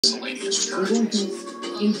miscellaneous charges.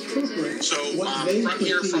 So from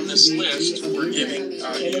here, from this list, we're giving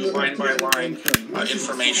you line by line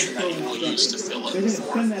information that you will use to fill in the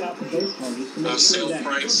form. Sale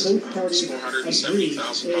price is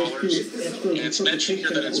 $470,000, and it's mentioned here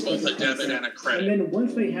that it's both a debit and a credit.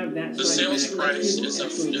 The sales price is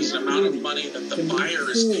an amount of money that the buyer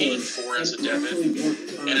is paying for as a debit,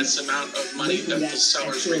 and it's the amount of money that the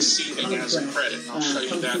seller is receiving as a credit. I'll show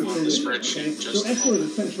you that on the spreadsheet in just a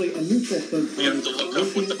moment. We have to look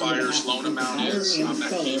up what the buyer's loan amount is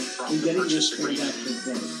that came from the purchase agreement,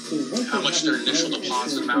 how much their initial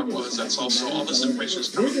deposit amount was. That's also, all this information is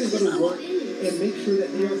coming from the memo. And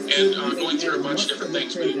going through a bunch of different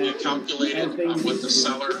things, we calculated what the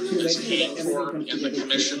seller is paying for in the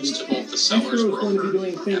commissions to both the seller's broker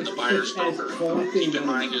and the buyer's broker. Keep in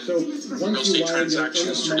mind, in real estate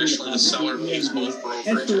transactions, traditionally the seller pays both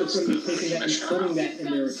brokerages the commission amount.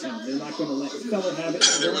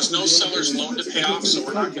 There was no seller's loan to pay off, so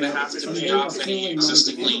we're not going to have to pay off any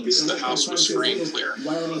existing liens. The house was free and clear.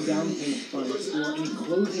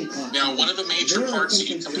 Now, one of the major parts that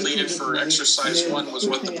you completed for exercise 1 was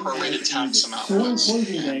what the prorated tax amount was. And,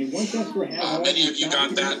 many of you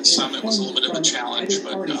got that, some it was a little bit of a challenge,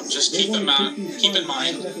 but just keep in mind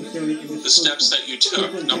the steps that you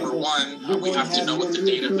took. Number 1, we have to know what the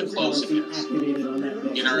date of the closing is.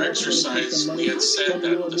 In our exercise, we had said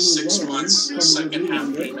that the 6 months second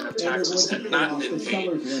half payment of taxes had not been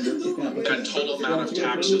paid. That total amount of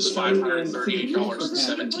tax was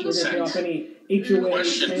 $538.17. The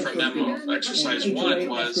question from memo exercise 1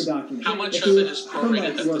 was, how much of it is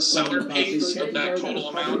prorated that the seller pays of that total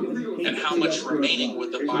amount, and how much remaining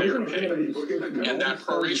would the buyer pay? And that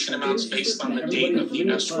proration amount is based on the date of the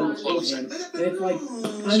escrow closing.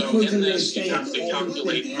 So in this, you have to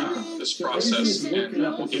calculate this process, and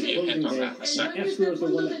we'll give you a hint on that in a second.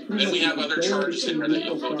 Then we have other charges in here that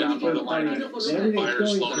you'll go down by the line items.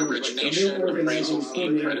 Buyer's loan origination, appraisal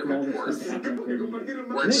fee, credit report.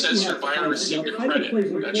 Where it says your buyer received a credit,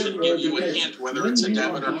 that should give you a hint whether it's a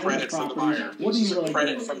debit or credit for the buyer. This is a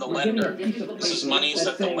credit from the lender. This is monies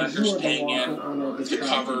that the lender's paying in to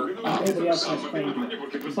cover to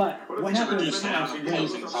reduce the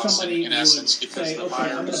closing costs in essence, because the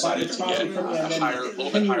buyer decided to get a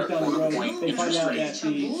little bit higher quarter point interest rate,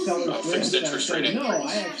 fixed interest rate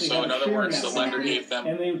increase. So in other words, the lender gave them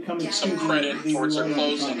some credit towards their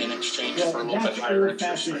closing in exchange for a little bit higher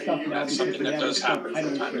interest rate. That's something that does happen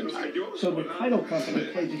from time to time. So the title company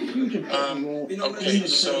plays a huge important role in the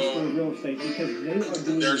transfer of real estate because they are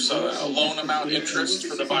doing. There's a loan amount interest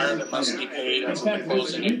for the buyer that must be paid as of the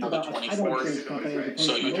closing April the 24th.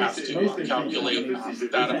 So you have to calculate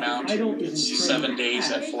that amount. It's 7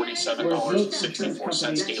 days at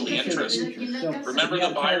 $47.64 daily interest. Remember,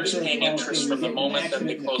 the buyer's paying interest from the moment that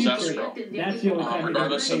they close escrow,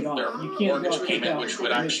 regardless of their mortgage payment, which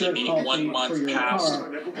would actually be 1 month past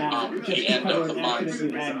the end of the month.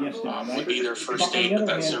 Would be their first date, but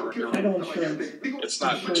that's it's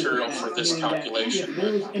not material for this calculation.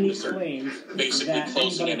 Because they're basically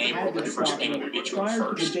closing in April, their first payment would be June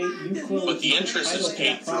 1st. But the interest is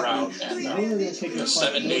paid throughout, and the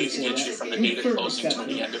 7 days gets you from the date of closing to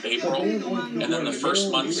the end of April, and then the first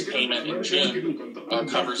month's payment in June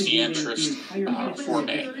covers the interest for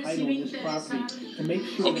May.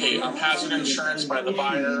 Okay, hazard insurance by the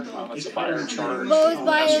buyer, it's a buyer charge. Both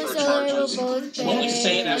buyers escrow charges. both When we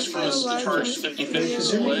say an escrow is charged 50-50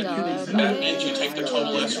 split, that means you take the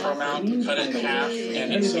total escrow amount, cut it in half,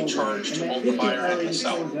 and it's a charge to both the buyer and the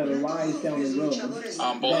seller.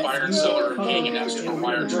 Both buyer and seller are paying an escrow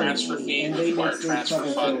wire transfer fee with wire transfer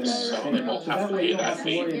funds, so they both have to pay that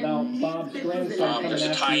fee. There's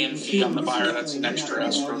a tie-in fee on the buyer, that's an extra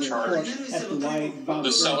escrow charge.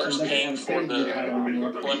 The seller's paying for the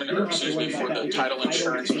for the title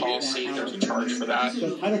insurance policy, there's a charge for that.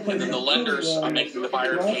 And then the lenders are making the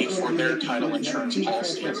buyer pay for their title insurance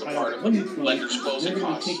policy as a part of the lender's closing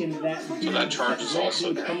costs. So that charge is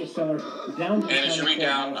also there. And as you read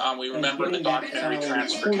down, we remember the documentary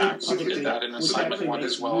transfer tax. We did that in assignment 1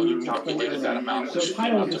 as well. You calculated that amount, which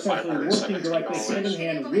came out to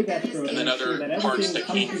 $517. And then other parts that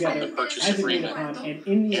came from the purchase agreement.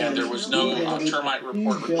 And there was no termite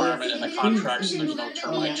report requirement in the contract, so there's no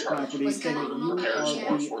termite charge for repairs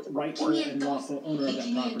or for the report.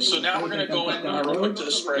 So now we're going to go in real quick to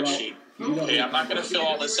the spreadsheet. Okay, I'm not going to fill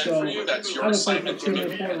all this in for you. That's your assignment to do,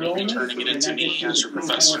 and you'll be turning it into me as your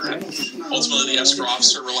professor and ultimately the escrow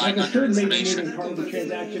officer relying on your information.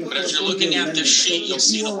 But as you're looking at this sheet, you'll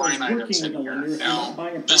see the line items in here. Now,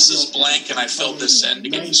 this is blank, and I filled this in to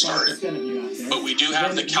get you started. But we do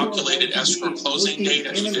have the calculated escrow closing date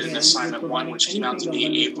as we did in assignment 1, which came out to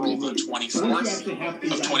be April the 24th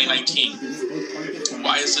of 2019.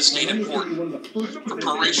 Why is this date important? For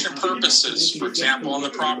proration purposes, for example, on the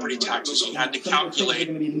property taxes, you had to calculate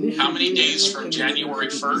how many days from January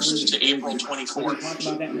 1st to April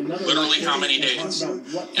 24th. Literally how many days.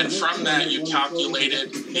 And from that, you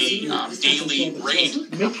calculated the daily rate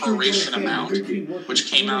or proration amount, which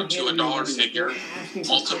came out to a dollar figure,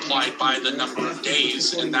 multiplied by the number of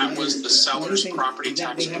days, and that was the seller's property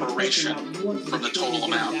tax proration from the total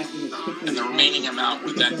amount. And the remaining amount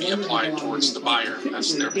would then be applied towards the buyer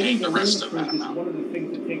as they're paying the rest of that amount.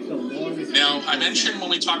 Now, I mentioned when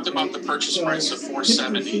we talked about the purchase price of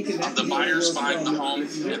 $470, the buyer's buying the home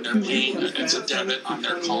and they're paying, it's a debit on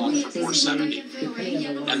their column for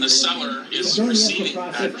 $470. And the seller is receiving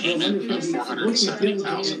that payment of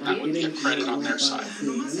 $470,000. That would be a credit on their side.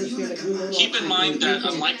 Keep in mind that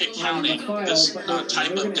unlike accounting, this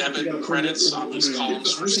type of debit credits on these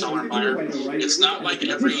columns for seller and buyer, it's not like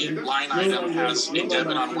every line item has a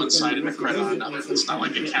debit on one side and a credit on another. It's not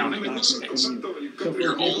like accounting in this case.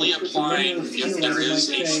 You're only applying if there is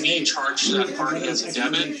a fee charged to that party as a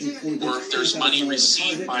debit, or if there's money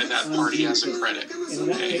received by that party as a credit.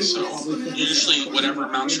 Okay, so usually whatever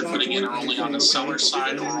amounts you're putting in are only on the seller's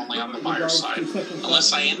side or only on the buyer's side.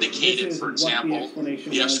 Unless I indicated, for example,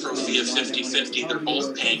 the escrow fee of 50/50, they're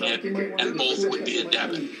both paying it and both would be a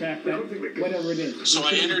debit. So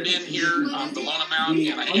I entered in here the loan amount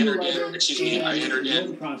and I entered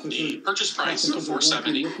in the purchase price of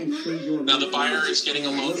 $470. Now the buyer is getting a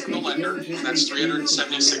loan from the lender, and that's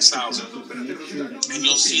 $376,000. And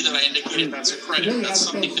you'll see that I indicated that's a credit. That's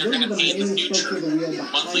something they're going to pay in the future.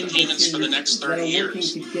 Monthly payments for the next 30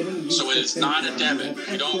 years. So it is not a debit.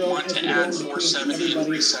 You don't want to add 470 and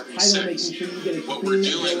 376. What we're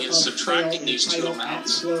doing is subtracting these two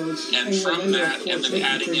amounts, and from that, and then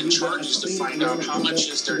adding in charges to find out how much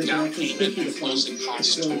is their down payment and closing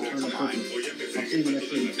costs total combined.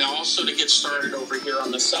 Now, also to get started over here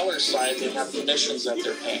on the seller side, they have commissions that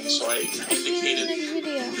they're paying. So I indicated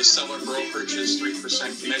the seller brokerage is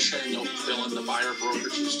 3% commission. You'll fill in the buyer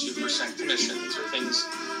brokerage is 2% commission. These are things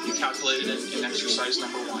you calculated in exercise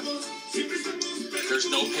number 1. There's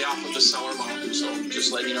no payoff of the seller loan, so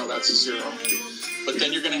just let you know that's a 0. But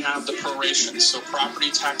then you're going to have the prorations. So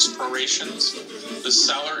property tax prorations, the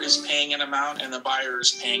seller is paying an amount and the buyer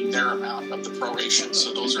is paying their amount of the proration.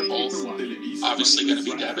 So those are both obviously going to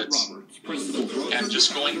be debits. And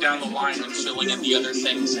just going down the line and filling in the other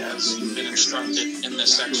things as you've been instructed in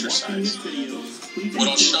this exercise. What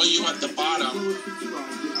I'll show you at the bottom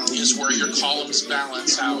is where your columns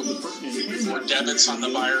balance out for debits on the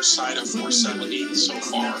buyer's side of 470 so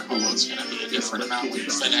far, although it's going to be a different amount when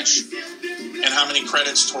you finish, and how many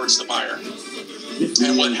credits towards the buyer.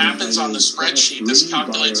 And what happens on the spreadsheet, this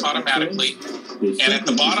calculates automatically, and at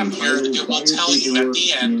the bottom here, it will tell you at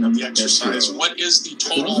the end of the exercise what is the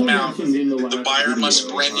total amount the buyer must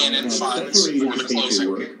bring in funds for the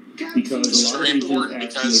closing. This is very important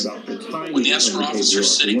because when the escrow officer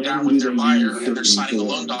is sitting down with their buyer and they're signing the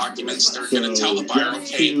loan documents, they're going to tell the buyer,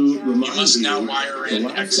 okay, you must now wire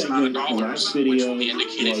in X amount of dollars, which will be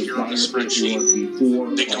indicated here on the spreadsheet.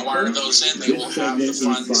 They can wire those in. They will have the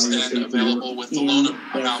funds then available with the loan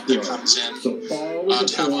amount that comes in to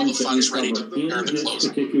have all the funds ready to prepare the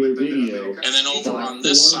closing. And then over on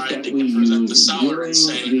this side, they can present the seller and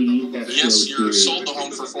say, yes, you sold the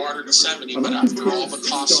home for $470, but after all the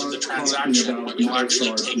costs of the transaction, what you'll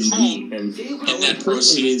actually take home in net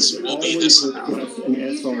proceeds will be this amount.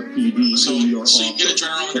 So you get a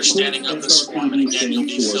general understanding of this form, and again, you'll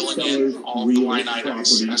be filling in all the line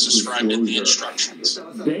items as described in the instructions. So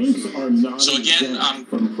again,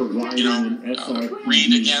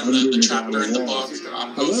 read again the chapter in the book,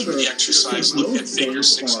 go through the exercise, look at figure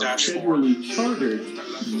 6-4.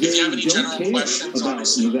 If you have any general questions,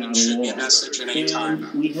 obviously you can shoot me a message at any time.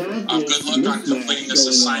 Good luck on completing this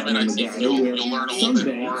assignment. I think you'll learn a little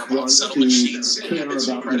bit more about settlement sheets and debits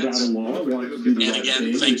and credits. And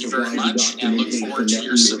again, thank you very much, and look forward to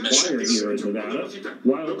your submissions.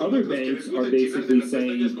 While other banks are basically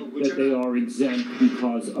saying that they are exempt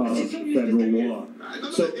because of federal law.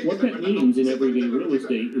 So what that means in everyday real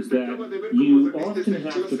estate is that you often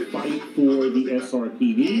have to fight for the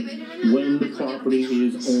SRPD when the property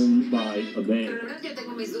is owned by a bank.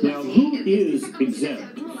 Now, who is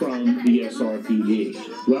exempt from the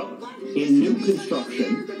SRPD? Well, in new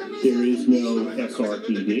construction, there is no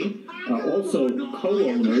SRPD. Also,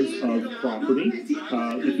 co-owners of property.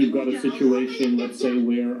 If you've got a situation, let's say,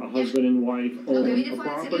 where a husband and wife own a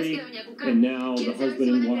property, and now the husband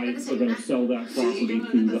and wife are going to sell that property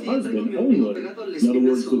to the husband only. In other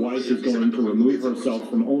words, the wife is going to remove herself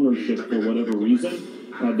from ownership for whatever reason.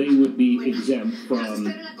 They would be exempt from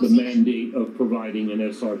the mandate of providing an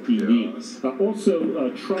SRPD.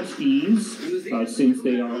 Also, trustees, since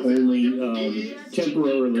they are only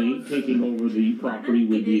temporarily taking over the property,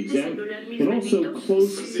 would be exempt. And also,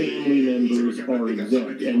 close family members are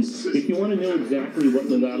exempt. And if you want to know exactly what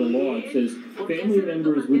Nevada law, it says family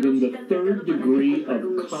members within the third degree of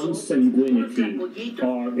consanguinity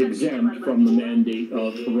are exempt from the mandate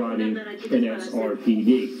of providing an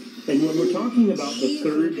SRPD. And when we're talking about the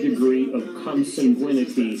third degree of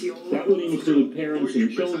consanguinity, that would include parents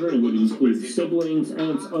and children, it would include siblings,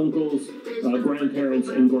 aunts, uncles, grandparents,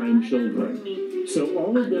 and grandchildren. So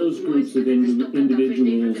all of those groups of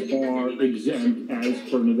individuals are exempt as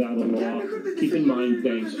per Nevada law. Keep in mind,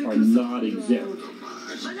 banks are not exempt.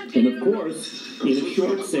 And of course, in a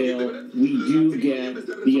short sale, we do get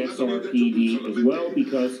the SRPD as well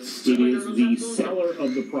because it is the seller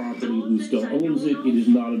of the property who still owns it. It is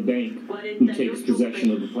not a bank who takes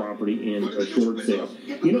possession of the property in a short sale.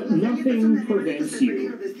 You know, nothing prevents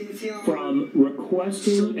you from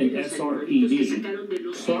requesting an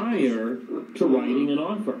SRPD prior to writing an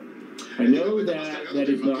offer. I know that that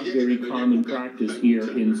is not very common practice here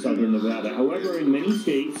in Southern Nevada. However, in many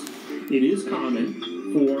states, it is common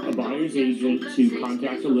for a buyer's agent to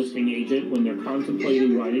contact a listing agent when they're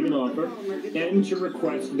contemplating writing an offer and to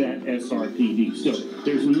request that SRPD. So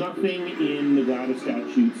there's nothing in Nevada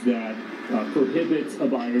statutes that prohibits a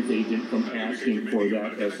buyer's agent from asking for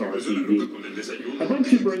that SRPD. I'd like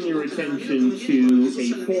to bring your attention to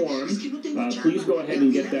a form. Please go ahead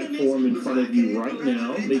and get that form in front of you right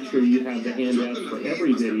now. Make sure you have the handouts for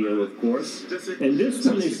every video, of course. And this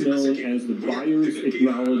one is known as the Buyer's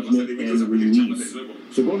Acknowledgement and Release.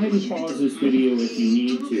 So go ahead and pause this video if you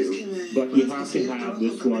need to, but you have to have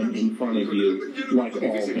this one in front of you, like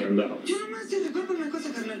all handouts.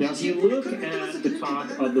 Now, if you look at the top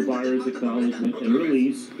of the Buyer's Acknowledgement and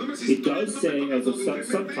Release, it does say as a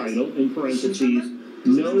subtitle, in parentheses,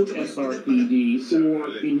 no SRPD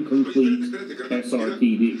or incomplete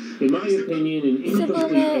SRPD. In my opinion, an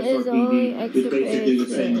incomplete SRPD is basically the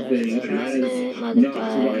same thing as not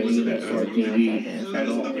providing an SRPD at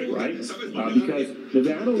all, right? Because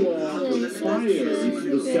Nevada law requires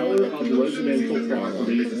the seller of residential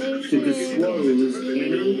property to disclose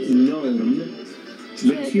any known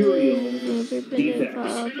material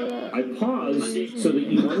defects. I pause so that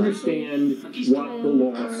you understand what the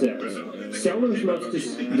law says. Sellers must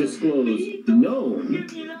disclose known.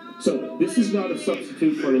 So this is not a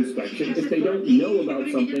substitute for an inspection. If they don't know about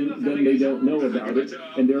something, then they don't know about it,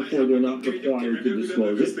 and therefore they're not required to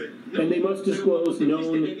disclose it. And they must disclose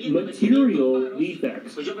known material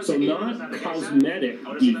defects, so not cosmetic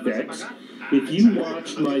defects. If you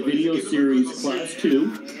watched my video series Class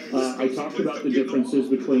 2, I talked about the differences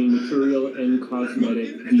between material and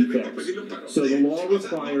cosmetic defects. So the law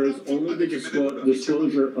requires only the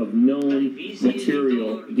disclosure of known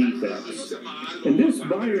material defects. And this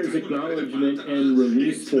buyer's acknowledgement and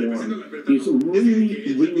release form is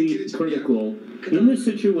really, really critical in the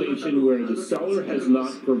situation where the seller has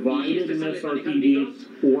not provided an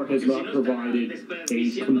SRPD or has not provided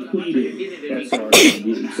a completed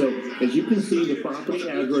SRPD. So as you can see, the property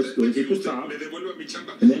address goes at the top,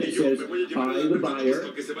 and then it says, I, the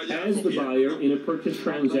buyer, as the buyer in a purchase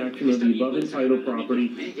transaction of the above entitled property,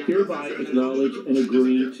 hereby acknowledge and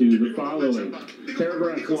agree to the following.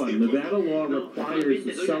 Paragraph 1, Nevada law requires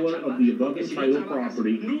the seller of the above entitled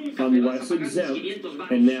property, unless exempt,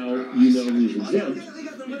 and now you know who's exempt,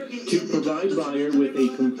 to provide buyer with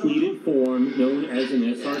a completed form known as an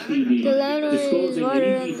SRPD, disclosing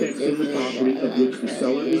any defects in the property of which the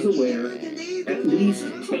seller is aware at least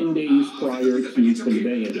 10 days prior to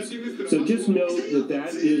conveyance. So just note that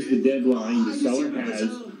that is the deadline the seller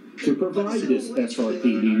has to provide this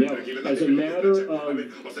SRPD. Now, as a matter of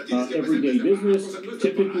everyday business,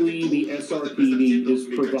 typically the SRPD is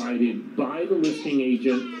provided by the listing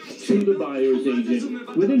agent to the buyer's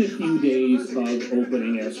agent within a few days of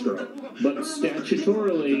opening escrow. But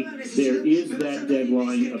statutorily, there is that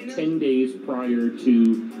deadline of 10 days prior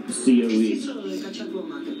to COE.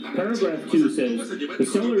 Paragraph 2 says, the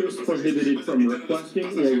seller is prohibited from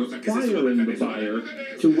requesting or requiring the buyer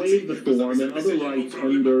to waive the form and other rights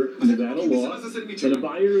under under Nevada law, and a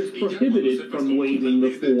buyer is prohibited from waiving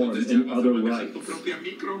the form and other rights.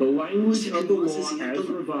 The language of the law as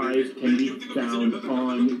revised can be found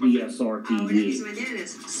on the SRPD.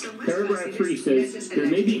 Paragraph 3 says, there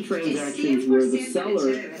may be transactions where the seller,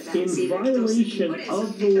 in violation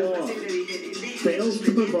of the law, fails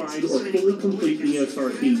to provide or fully complete the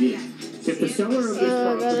SRPD. If the seller of this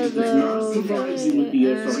property does not provide you with the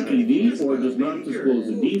SRPD or does not disclose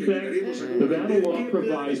a defect, Nevada law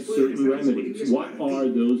provides certain remedies. What are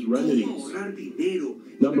those remedies?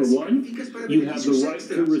 Number 1, you have the right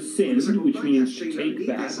to rescind, which means to take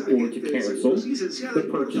back or to cancel the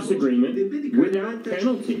purchase agreement without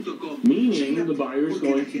penalty, meaning the buyer is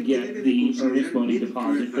going to get the earnest money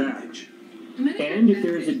deposit back. And if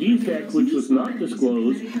there is a defect which was not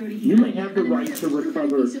disclosed, you may have the right to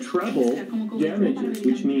recover treble damages,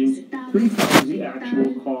 which means 3 times the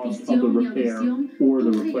actual cost of the repair or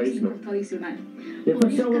the replacement. If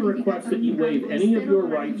a seller requests that you waive any of your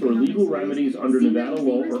rights or legal remedies under Nevada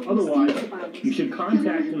law or otherwise, you should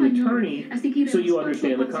contact an attorney so you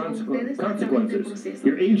understand the consequences.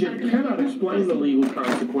 Your agent cannot explain the legal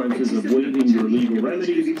consequences of waiving your legal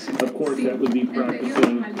remedies. Of course, that would be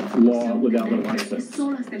practicing law without a license.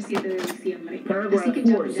 Paragraph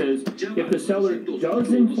 4 says, if the seller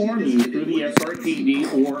does inform you through the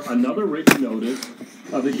SRPD or another written notice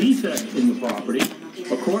of a defect in the property,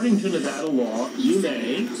 according to Nevada law, you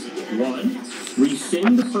may, 1,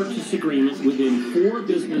 rescind the purchase agreement within 4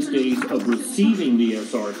 business days of receiving the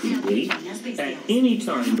SRPD at any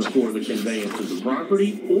time before the conveyance of the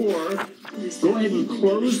property, or go ahead and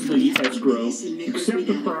close the escrow, accept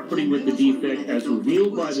the property with the defect as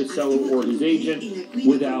revealed by the seller or his agent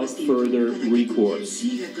without further recourse.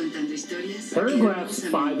 Paragraphs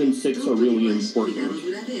 5 and 6 are really important.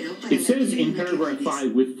 It says in paragraph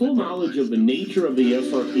 5, with full knowledge of the nature of the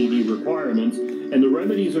SRPD requirements and the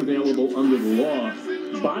remedies available under the law,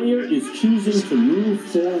 buyer is choosing to move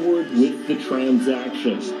forward with the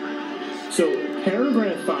transaction. So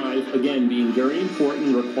paragraph 5, again, being very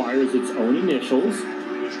important, requires its own initials.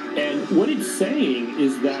 And what it's saying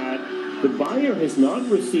is that the buyer has not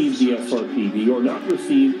received the SRPD or not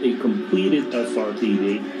received a completed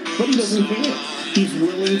SRPD, but he doesn't care. He's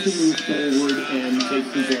willing to move forward and take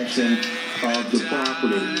possession of the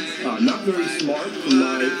property. Not very smart, in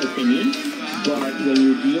my opinion, but when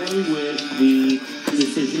you're dealing with the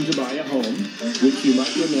decision to buy a home, which you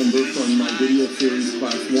might remember from my video series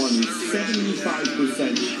class 1 is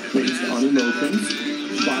 75% based on emotions.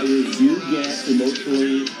 Buyers do get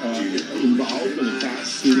emotionally involved and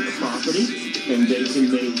attached to the property, and they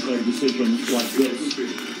can make a decision like this.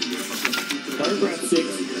 Paragraph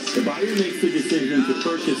 6, the buyer makes the decision to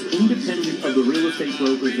purchase independent of the real estate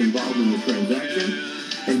brokers involved in the transaction,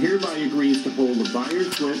 and hereby agrees to hold the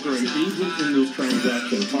buyer's broker and agent in this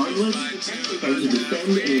transaction harmless, and to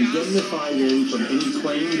defend and indemnify them from any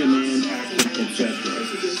claim, demand, action, etc.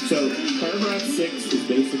 So paragraph 6 is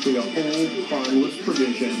basically a whole harmless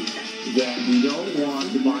provision that we don't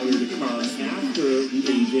want the buyer to come after the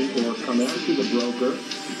agent or come after the broker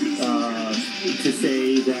to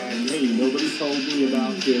say that, hey, nobody told me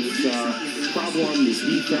about this problem, this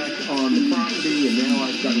defect on the property, and now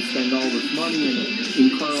I've got to spend all this money and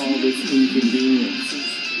incur all this inconvenience.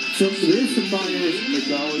 So this buyer's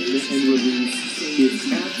acknowledgement and release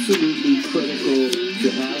is absolutely critical to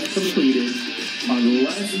have completed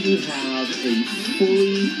unless you have a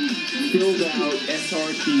fully filled out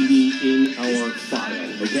SRPD in our file,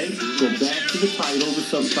 okay? Go back to the title, the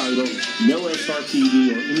subtitle, no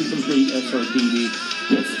SRPD or incomplete SRPD.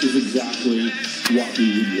 This is exactly what we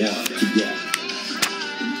would want to get.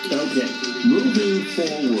 Okay, moving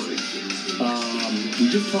forward, we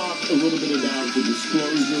just talked a little bit about the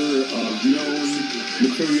disclosure of known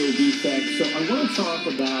material defects, so I want to talk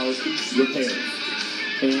about repairs.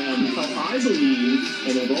 And how I believe,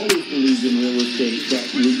 and I've always believed in real estate, that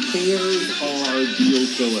repairs are deal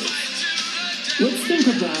killers. Let's think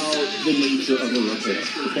about the nature of a repair,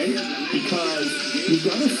 okay? Because you've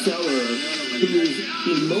got a seller who is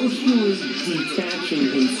emotionally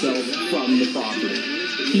detaching himself from the property.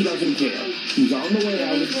 He doesn't care. He's on the way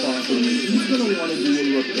out of the property, and he's going to want to do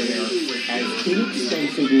a repair as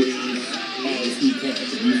inexpensively as he can.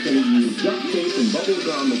 He's going to use duct tape and bubble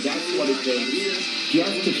gum, and that's what it takes,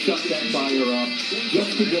 just to shut that buyer up,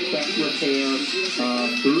 just to get that repair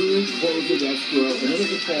through close of escrow, and then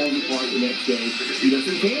if it falls apart the next day, he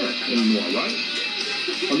doesn't care anymore, right?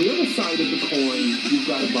 On the other side of the coin, you've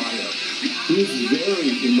got a buyer is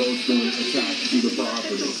very emotionally attached to the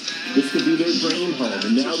property. This could be their dream home,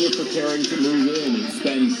 and now they're preparing to move in and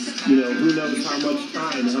spend, who knows how much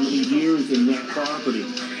time, how many years in that property.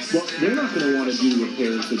 Well, they're not going to want to do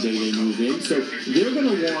repairs the day they move in, so they're going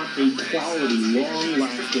to want a quality,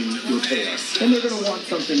 long-lasting repair. And they're going to want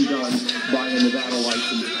something done by a Nevada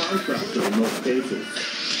licensed contractor in most cases.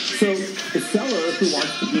 So a seller who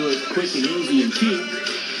wants to do it quick and easy and cheap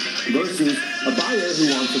versus a buyer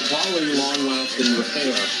who wants a quality, long-lasting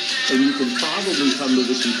repair. And you can probably come to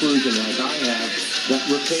the conclusion, like I have, that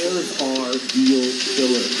repairs are deal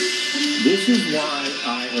killers. This is why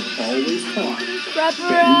I have always taught that we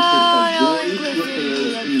should avoid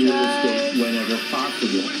repairs in real estate whenever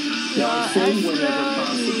possible. Now, I say whenever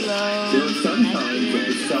possible. There are some times that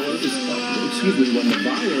the seller is, when the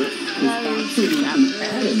buyer is absolutely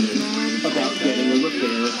adamant about getting a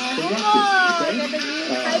repair conducted.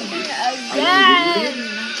 Okay?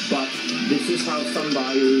 But this is how some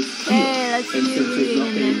buyers feel. And since there's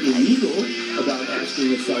nothing illegal about asking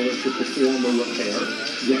the seller to perform a repair,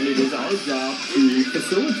 then it is our job to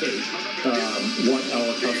facilitate what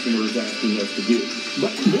our customer is asking us to do.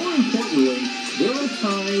 But more importantly, there are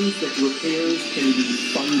times that repairs can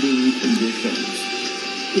be funding conditions.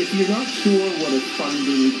 If you're not sure what a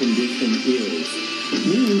funding condition is, it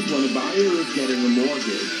means when a buyer is getting a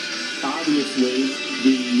mortgage, obviously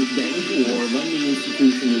the bank or lending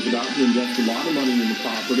institution is about to invest a lot of money in the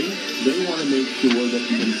property. They want to make sure that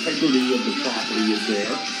the integrity of the property is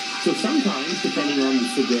there. So sometimes, depending on the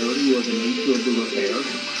severity or the nature of the repair,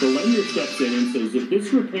 the lender steps in and says, if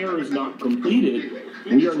this repair is not completed,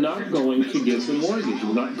 we are not going to give the mortgage.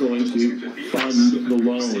 We're not going to fund the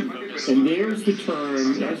loan. And there's the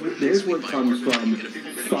term, there's where it comes from,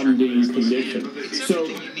 funding condition. So,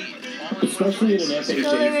 especially in an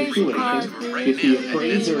FHA situation, if the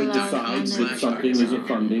appraiser decides that something is a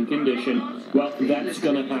funding condition, well, that's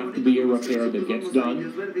going to have to be a repair that gets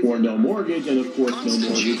done, or no mortgage, and of course no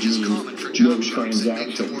mortgage means no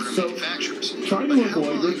transaction. So, try to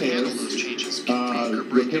avoid repairs.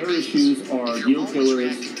 Repair issues are deal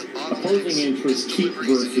killers. Opposing interest, cheap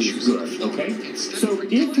versus good, okay? So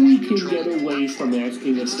if we can get away from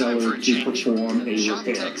asking the seller to perform a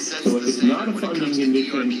repair, so if it's not a funding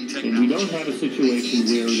condition and we don't have a situation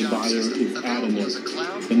where the buyer is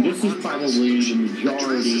adamant, and this is probably the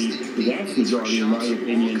majority, the vast majority in my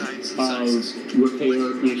opinion, of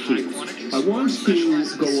repair issues, I want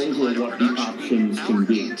to go over what the options can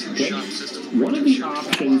be, okay? One of the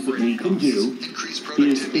options that we can do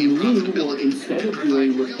is in lieu or instead of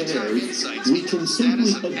doing repairs, we can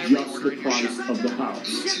simply adjust the price of the house.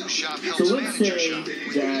 So let's say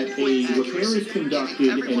that a repair is conducted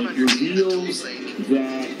and it reveals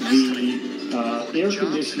that the air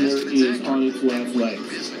conditioner is on its last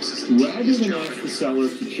legs. Rather than ask the seller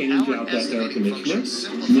to change out that air conditioner,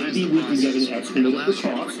 maybe we can get an estimate of the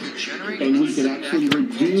cost, and we can actually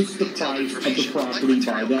reduce the price of the property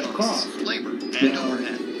by that cost. Now,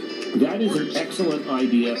 that is an excellent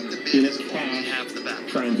idea in a cash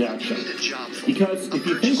transaction. Because if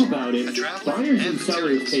you think about it, buyers and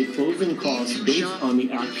sellers pay closing costs based on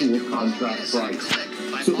the actual contract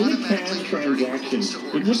price. So in a cash transaction,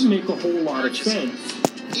 it wouldn't make a whole lot of sense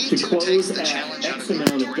to close at X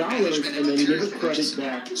amount of dollars and then give a credit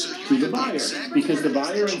back to the buyer, because the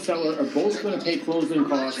buyer and seller are both going to pay closing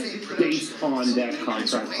costs based on that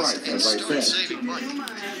contract price, as I said.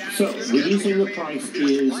 So, reducing the price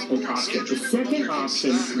is an option. The second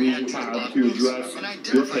option we have to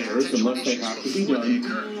address repairs, unless they have to be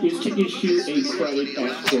done, is to issue a credit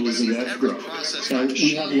at closing escrow. Now,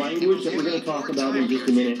 we have language that we're going to talk about in just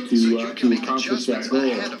a minute to accomplish that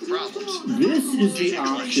goal. This is the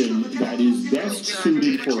option that is best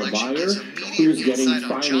suited for a buyer who is getting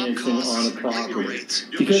financing on a property.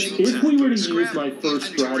 Because if we were to use my first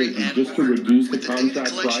strategy just to reduce the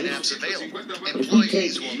contract price, if we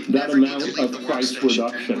take that amount of price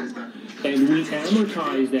reduction and we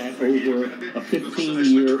amortize that over a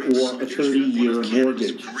 15-year or a 30-year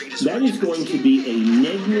mortgage, that is going to be a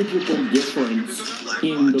negligible difference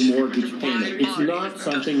in the mortgage payment. It's not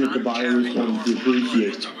something that the buyer is going to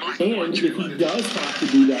appreciate. And if he does have to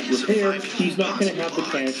do that repair, he's not going to have the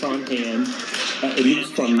cash on hand, at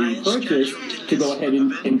least from the purchase, to go ahead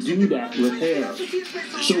and do that repair.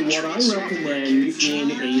 So what I recommend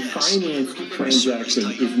in a financed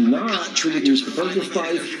transaction is not to reduce the purchase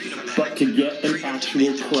price, but to get an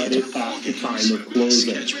actual credit at the time of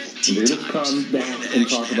closing. And we're going to come back and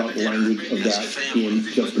talk about the language of that in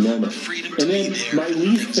just a moment. And then my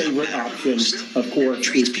least favorite option, of course,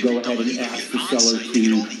 is to go ahead and ask the seller to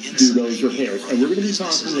do those repairs. And we're going to be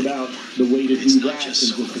talking about the way to do that in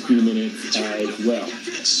just a few minutes as well.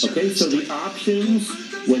 Okay, so the options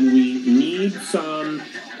when we need some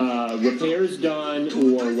repairs done,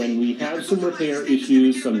 or when we have some repair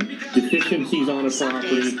issues, some deficiencies on a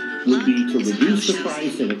property, would be to reduce the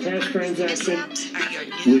price in a cash transaction,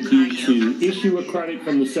 would be to issue a credit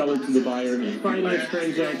from the seller to the buyer in a finance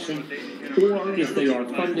transaction, or if they are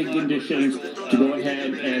funding conditions, to go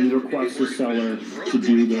ahead and request the seller to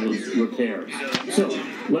do those repairs. So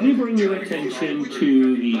let me bring your attention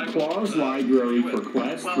to the clause library for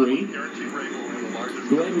Class 3.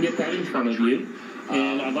 Go ahead and get that in front of you.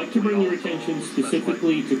 And I'd like to bring your attention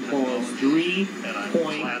specifically to Clause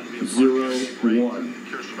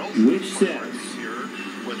 3.01, which says,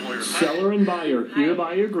 seller and buyer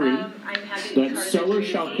hereby agree that seller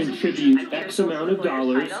shall contribute X amount of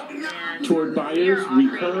dollars toward buyer's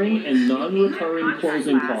recurring and non-recurring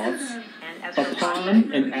closing costs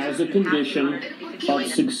upon and as a condition of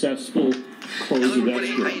successful close of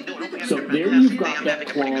escrow. So there you've got that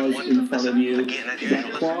clause in front of you.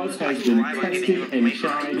 That clause has been tested and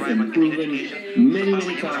tried and proven many,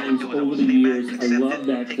 many times over the years. I love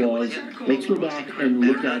that clause. Let's go back and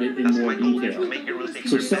look at it in more detail.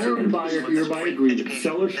 So seller and buyer hereby agree that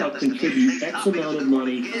seller shall contribute X amount of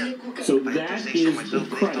money. So that is the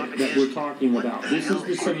credit that we're talking about. This is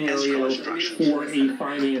the scenario for a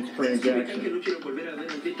finance transaction.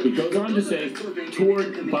 It goes on to say,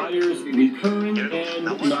 toward buyer's recurring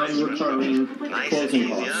and non-recurring closing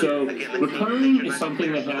costs. So recurring is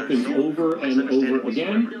something that happens over and over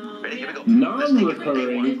again.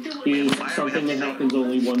 Non-recurring is something that happens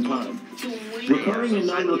only one time. Recurring and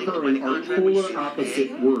non-recurring are polar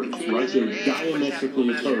opposite words, right? They're diametrically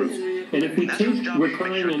opposed. And if we take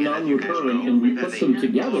recurring and non-recurring and we put them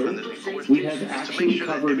together, we have actually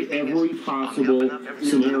covered every possible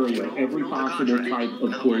scenario, every possible type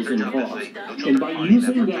of closing cost. And by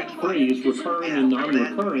using that phrase, recurring and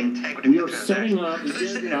non-recurring, we are setting up,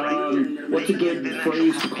 what's a good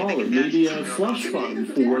phrase to call it? Maybe a slush fund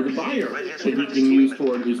for the buyer that he can use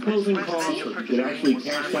toward his closing costs, or he could actually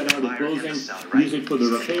cash that out at closing, use it for the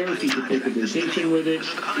repairs, he could take a vacation with it,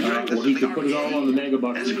 or he could put it all on the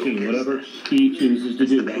megabucks machine, whatever he chooses to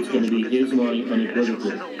do. That's going to be his money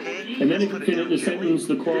unequivocally. And then the sentence,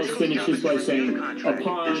 the clause finishes by saying,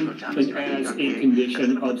 upon and as a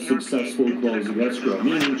condition of successful close of escrow.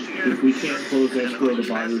 Meaning, if we can't close escrow, the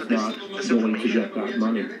buyer's not going to get that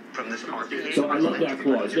money. So I love that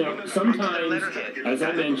clause. Now, sometimes, as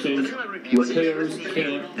I mentioned, repairs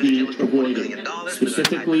can't be avoided,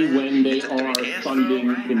 specifically when they are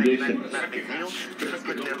funding conditions.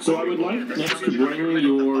 So I would like next to bring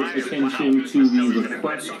your attention to the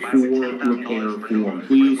request for repair form.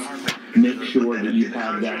 Please make sure that you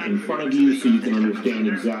have that in front of you so you can understand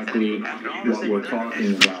exactly what we're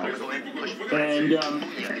talking about. And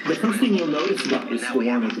the first thing you'll notice about this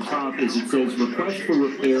form at the top is it says request for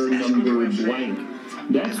repair number blank.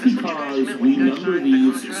 That's because we number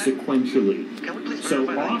these sequentially.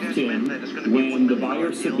 So often, when the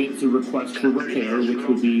buyer submits a request for repair, which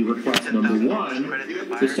would be request number 1,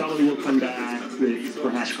 the seller will come back with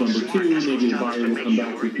perhaps number 2, maybe the buyer will come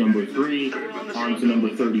back with number 3, on to number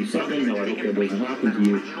 37. No, I hope that doesn't happen to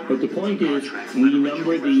you. But the point is, we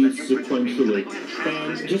number these sequentially.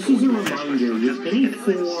 And just as a reminder, with any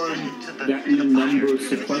form that we number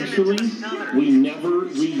sequentially, we never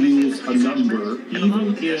reuse a number,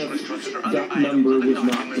 even if that number was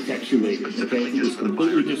not effectuated. Okay, if it was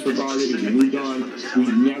completely disregarded and we moved on,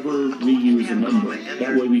 we never reuse a number.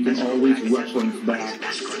 That way we can always reference back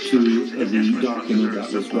to the document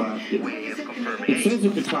that was drafted. It says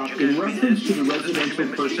at the top, in reference to the residential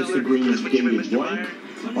purchase agreement dated blank,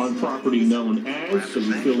 on property known as, so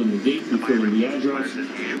we fill in the date, we fill in the address,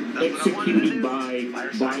 executed by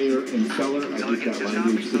buyer and seller. I hate that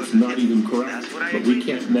language, it's not even correct, but we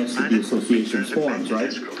can't mess with the association's forms,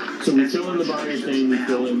 right? So we fill in the buyer's name, we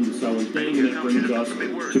fill in the seller's name, and that brings us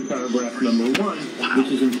to paragraph number 1,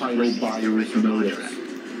 which is entitled Buyer's Notice.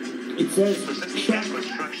 It says, check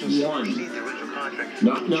 1,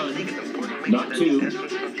 not none, not 2,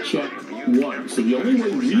 check 1. So the only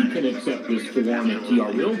way we can accept this form at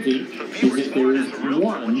TR Realty is if there is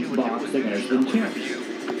one box that has been checked.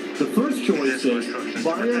 The first choice says,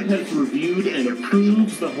 buyer has reviewed and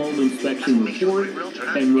approves the home inspection report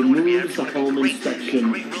and removes the home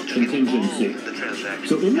inspection contingency.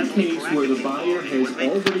 So in the case where the buyer has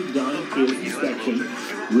already done his inspection,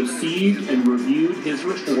 received received and reviewed his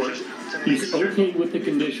report. He's okay with the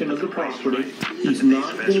condition of the property. He's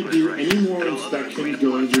not going to do any more inspections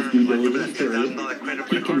during his due diligence period.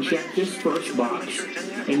 He can check this first box.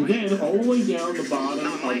 And then all the way down the bottom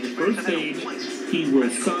of the first page, he will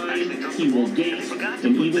sign, he will date,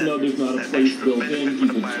 and even though there's not a place built in, he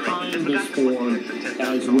will time this form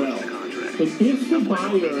as well. And if the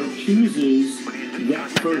buyer chooses that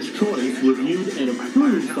first choice, reviewed and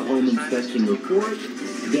approves the home inspection report,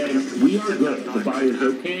 then we are good. The buyer's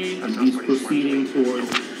okay, and he's proceeding towards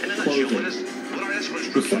closing.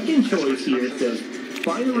 The second choice here says,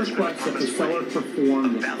 buyer requests that the seller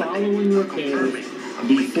perform the following repairs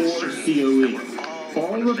before COE.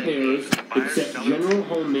 All repairs, except general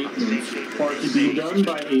home maintenance, are to be done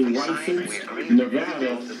by a licensed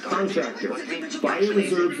Nevada contractor. Buyer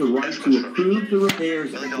reserves the right to approve the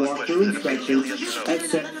repairs and walkthrough inspections as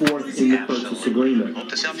set forth in the purchase agreement.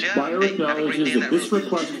 Buyer acknowledges that this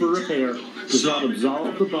request for repair does not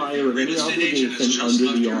absolve the buyer of any obligation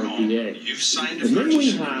under the RPA. And then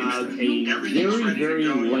we have a very, very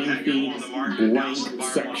lengthy blank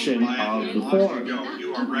section of the form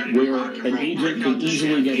where an agent can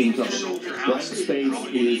easily get in trouble. Blank space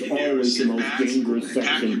is always the most dangerous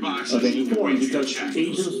section of any form because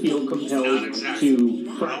agents feel compelled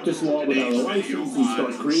to practice law without a license and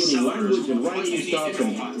start creating language and writing stuff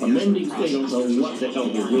and amending. They don't know what the hell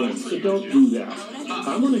they're doing. So don't do that.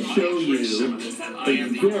 I'm going to show you a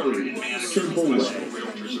very simple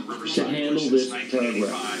way to handle this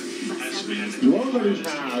paragraph. You already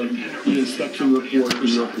have the inspection report in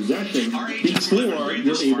your possession before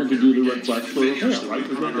you're able to do the request for repair, right?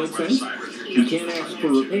 Does that make sense? You can't ask for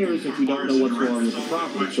repairs if you don't know what's wrong with the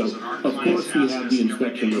property. So, of course, we have the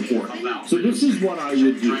inspection report. So this is what I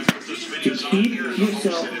would do. To keep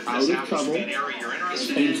yourself out of trouble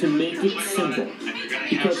and to make it simple.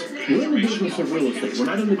 Because we're in the business of real estate. We're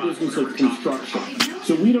not in the business of construction.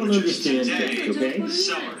 So we don't understand things, okay?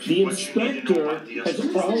 The inspector has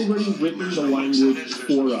already written the language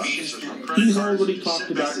for us. He's already talked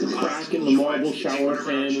about the crack in the marble shower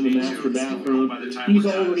pan in the master bathroom. He's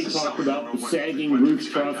already talked about the sagging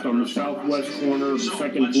roof truss on the southwest corner of the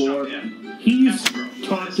second floor. He's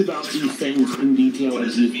talked about these things in detail in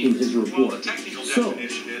his report. So,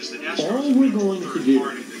 all we're going to do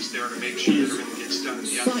is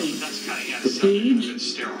cite the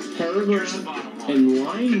page, paragraph, and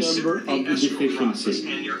line number of the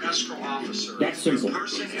deficiency. That's simple.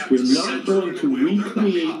 We're not going to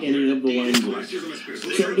recreate any of the language.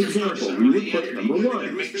 So, example, we would put number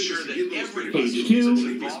 1, page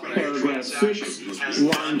 2, paragraph 6,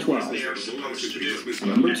 line 12.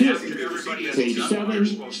 Number 2, page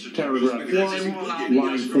 7, paragraph 1,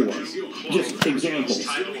 line 4. Just examples.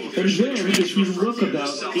 And then, if you look about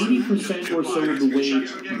 80% or so of the way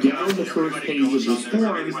down the first page of this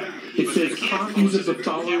form, it says copies of the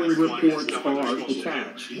following reports are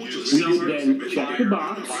attached. We would then check the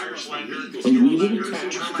box, and we would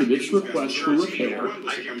attach to this request for repair.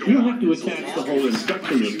 You don't have to attach the whole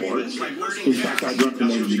inspection report. In fact, I'd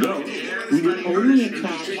recommend you don't. We would only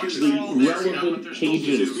attach the relevant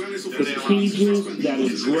pages, the pages that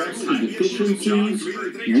address the deficiencies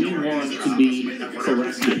we want to be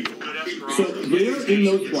corrected. So there in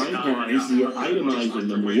those blank lines, we are itemizing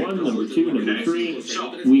number 1, number 2, number 3.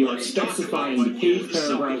 We are specifying the page,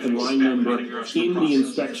 paragraph, and line number in the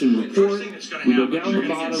inspection report. We go down the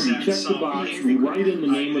bottom, we check the box, we write in the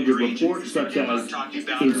name of the report, such as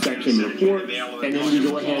inspection report, and then we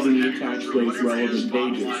go ahead and we attach those relevant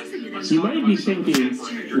pages. You might be thinking,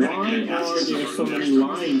 why are there so many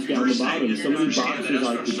lines down the bottom, so many boxes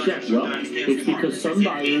I could check? Well, it's because some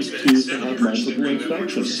buyers choose to have multiple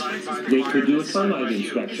inspections. They could do a termite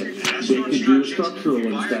inspection. They could do a structural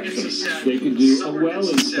inspection. They could do a well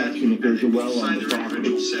inspection if there's a well on the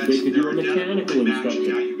property. They could do a mechanical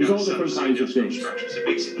inspection. There's all different kinds of things.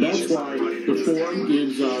 That's why the form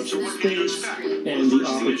gives us space and the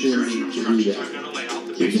opportunity to do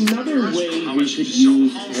that. There's another way we could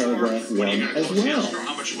use paragraph 1 as well.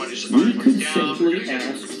 We could simply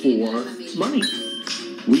ask for money.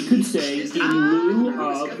 We could say, in lieu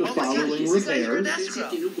of the following repairs,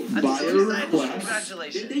 buyer requests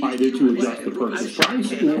either to adjust the purchase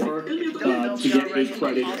price or to get a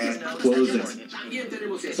credit at closing.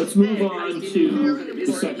 Let's move on to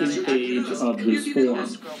the second page of this form.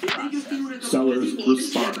 Seller's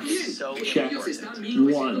response. Check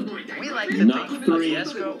 1. Not 3,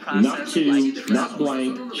 not 2, not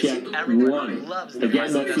blank. Check 1.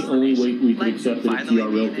 Again, that's the only way we can accept it at TR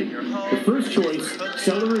Realty. The first choice,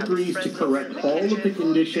 seller agrees to correct all of the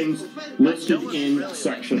conditions listed in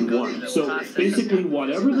Section 1. So basically,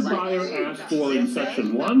 whatever the buyer asked for in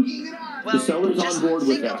Section 1, the seller's on board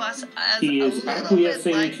with that. He is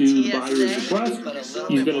acquiescing to buyer's request.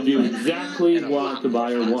 He's going to do exactly what the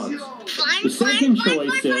buyer wants. The second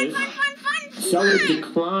choice says seller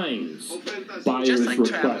declines buyer's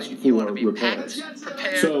request for repairs.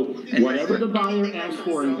 So whatever the buyer asked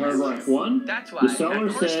for in paragraph 1, the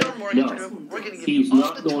seller said no. He's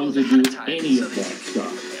not going to do any of that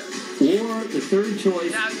stuff. Or the third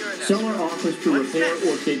choice, seller offers to repair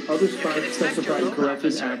or take other specified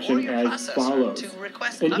corrective action as follows.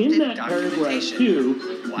 And in that paragraph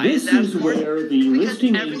 2, this is where the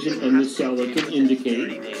listing agent and the seller can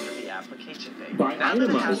indicate by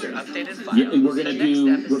itemizing. Yeah, we're going to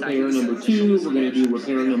do repair number 2, we're going to do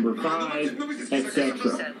repair number 5,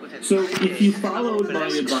 etc. So if you followed my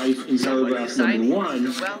advice in paragraph number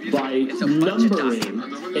 1 by numbering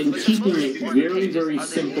and keeping it very, very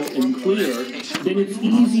simple and clear, then it's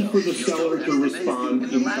easy for the seller to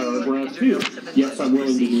respond in paragraph 2. Yes, I'm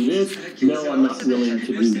willing to do this. No, I'm not willing to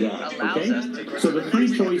do that. Okay? So the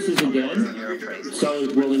three choices again: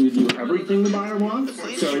 seller's willing to do everything the buyer wants,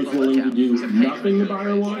 seller's willing to do nothing the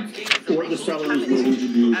buyer wants, or the seller is willing to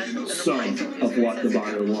do some of what the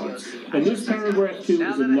buyer wants. And this paragraph 2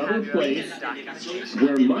 is another place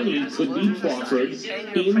where money could be proffered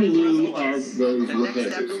in lieu of those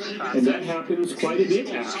repairs. And that happens quite a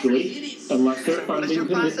bit, actually, unless there are funding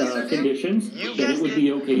conditions, then it would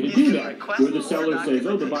be okay to do that. Where the seller says,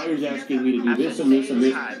 oh, the buyer's asking me to do this and this and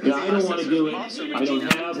this. Now, I don't want to do it. I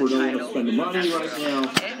don't have or don't want to spend the money right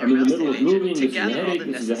now. I'm in the middle of moving. This is a headache.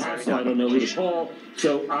 This is a hassle. I don't know who to call.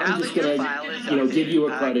 So I'm just going to, give you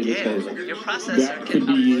a credit at closing. That could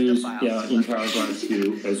be used in paragraph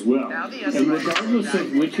 2 as well. And regardless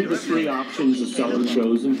of which of the three options the seller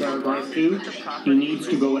chose in paragraph 2, he needs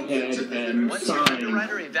to go ahead and sign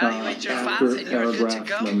after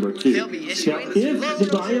paragraph number 2. Now, if the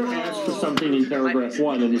buyer asked for something in paragraph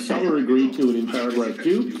 1 and the seller agreed to it in paragraph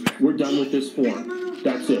 2, we're done with this form.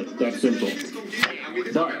 That's it. That's simple.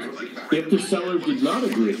 But if the seller did not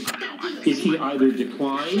agree, if he either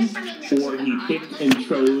declined or he picked and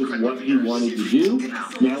chose what he wanted to do,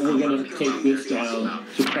 now we're going to take this down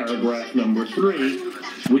to paragraph number 3,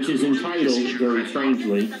 which is entitled, very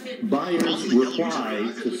strangely, Buyer's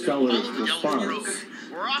Reply to Seller's Response.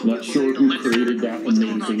 Not sure who created that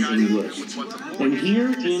amazing English. And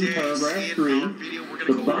here in paragraph 3,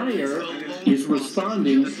 the buyer is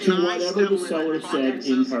responding to whatever the seller said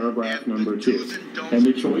in paragraph number 2. And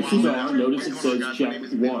the choices are, notice it says check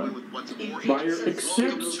 1. Buyer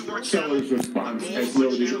accepts seller's response as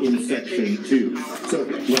noted in section 2. So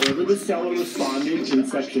whatever the seller responded in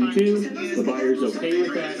section 2, the buyer's okay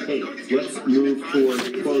with that. Hey, let's move towards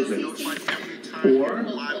closing. Or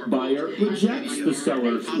buyer rejects the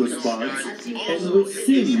seller's response and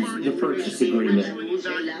rescinds the purchase agreement.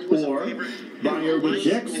 Or buyer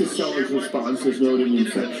rejects the seller's response as noted in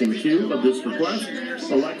section 2 of this request,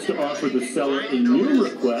 elects to offer the seller a new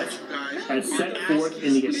request as set forth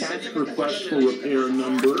in the attached request for repair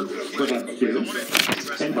number, perhaps 2,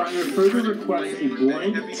 and buyer further requests a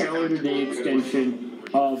blank calendar day extension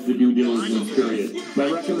of the due diligence period.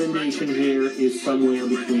 My recommendation here is somewhere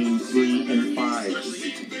between 3 and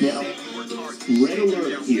 5. Now, red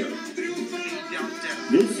alert here.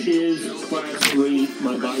 This is class 3,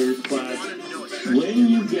 my buyer's class. When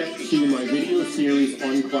you get to my video series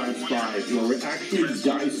on class 5, where we're actually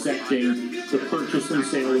dissecting the purchase and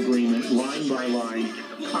sale agreement line by line,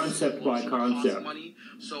 concept by concept,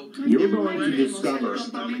 you're going to discover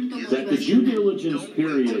that the due diligence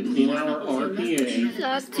period in our RPA is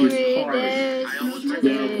hard.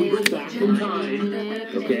 Now, if we go back in time,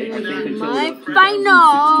 okay, I think until about 2016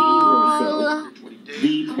 or so,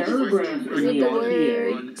 the paragraph in the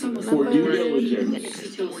RPA for due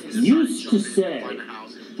diligence used to say,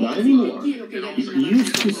 not anymore, it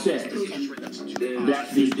used to say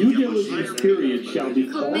that the due diligence period shall be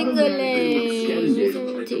automatically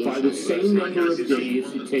extended by the same number of days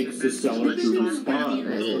it takes the seller to respond.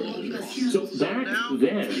 So back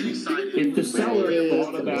then, if the seller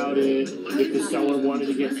thought about it, if the seller wanted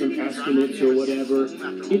to get some estimates or whatever,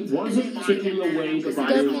 it wasn't taking away the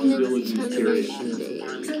buyer's due diligence period.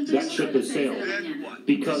 That ship has sailed.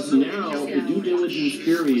 Because now the due diligence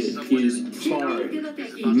period is hard.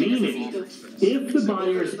 Meaning, if the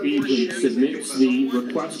buyer's agent submits the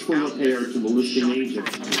request for repair to the listing agent,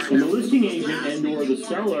 and the listing agent and or the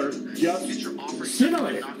seller just sit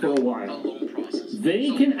on it for a while,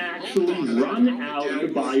 they can actually run out the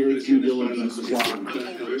buyer's due diligence clock.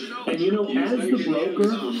 And you know, as the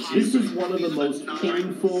broker, this is one of the most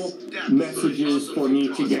painful messages for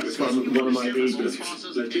me to get from one of my agents.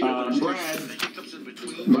 Brad,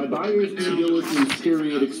 my buyer's due diligence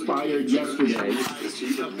period expired yesterday,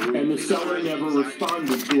 and the seller never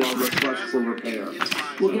responded to our request for repair.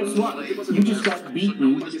 Well, guess what? You just got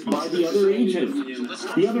beaten by the other agent.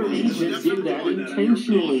 The other agent did that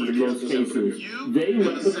intentionally in most cases. They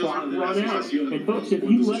let the clock run out. And folks, if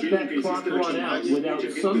you let that clock run out without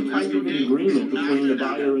some type of an agreement between the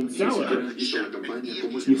buyer and seller,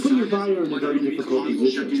 you put your buyer in a very difficult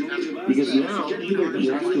position. Because now, either he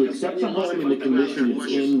has to accept the home in the condition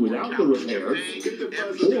it's in without the repairs,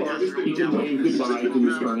 or he can wave goodbye to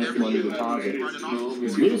his earnest money deposit.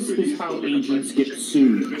 This is how agents get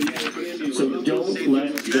sued. So don't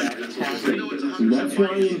let that happen. And that's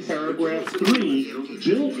why in paragraph 3,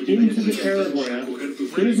 built into the paragraph,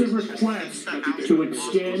 is a request to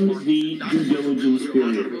extend the due diligence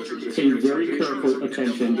period. Pay very careful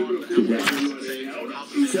attention to that.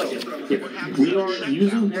 So, if we are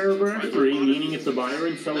using paragraph 3, meaning if the buyer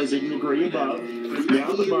and seller didn't agree above,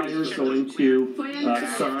 now the buyer is going to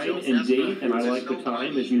sign and date, and I like the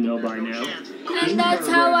time, as you know by now. And that's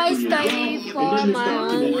how I study for my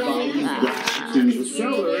own to the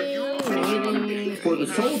seller for the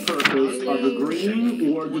sole purpose of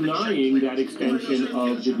agreeing or denying that extension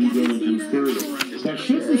of the due diligence period. Now,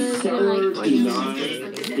 should the seller deny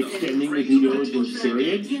extending the due diligence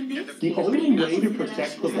period, the only way to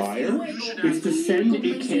protect the buyer is to send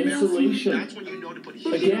a cancellation.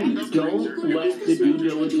 Again, don't let the due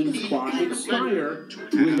diligence clock expire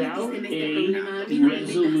without a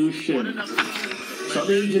resolution. Some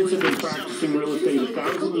agents have been practicing real estate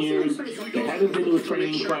 1,000 years. They haven't been to a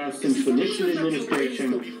training class since the Nixon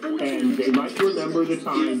administration, and they might remember the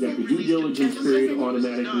time that the due diligence period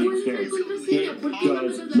automatically extends. It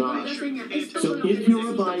does not. So if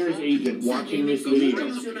you're a buyer's agent watching this video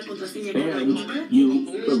and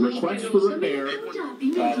you request for repair,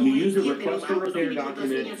 you use the request for repair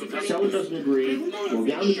document, seller doesn't agree, go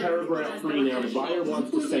down to paragraph 3 now, the buyer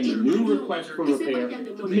wants to send a new request for repair,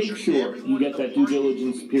 make sure you get that due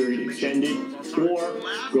diligence period extended, or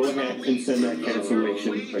go ahead and send that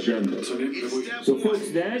cancellation addendum. So folks,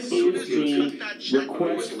 that is the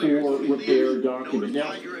request for repair document.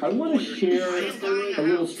 Now, I want to share a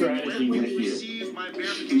little strategy with you.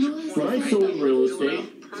 When I sold real estate,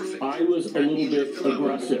 I was a little bit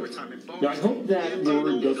aggressive. Now, I hope that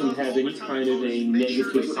word doesn't have any kind of a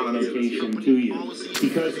negative connotation to you,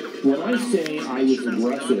 because when I say I was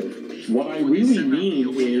aggressive, what I really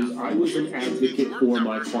mean is I was an advocate for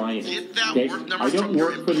my client. Okay? I don't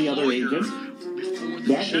work for the other agent.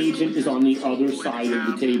 That agent is on the other side of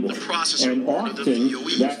the table. And often,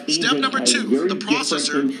 that agent has very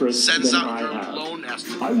different interests than I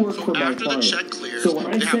have. I work for my client. So when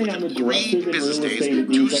I say I'm aggressive in real estate, it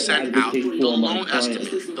means I advocate for my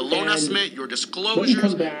client. The loan estimate, your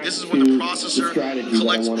disclosures, this is when the processor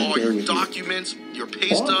collects all your documents, your pay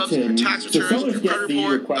stubs, your tax returns, your credit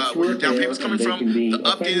report, where your down payment's coming from, the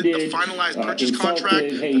updated, the finalized purchase contract,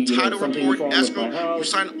 the title report, escrow. You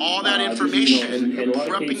sign all that information,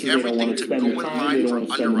 prepping everything to go in line for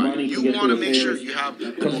underwriting. You want to make sure you have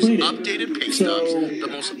the most updated pay stubs, the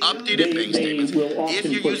most updated bank statements. If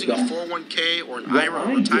you're using a 401k or an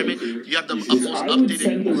IRA or retirement, you have the most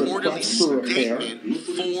updated quarterly statement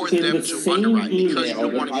for them to underwrite, because you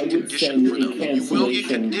don't want to be conditioned for them. You will get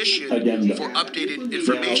conditioned for updated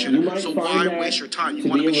information, so why waste your time? You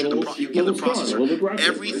want to make sure you give the processor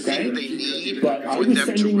everything they need for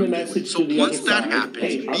them to review. So once that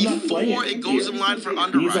happens, before it goes in line for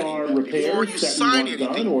underwriting, before you sign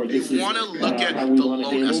anything, you want to look at the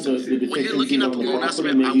loan estimate. When you're looking at the loan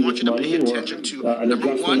estimate, I want you to pay attention to,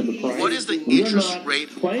 number one, what is the interest rate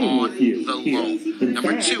on the loan?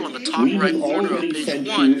 Number two, on the top right corner of page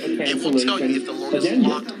 1, it will tell you if the loan is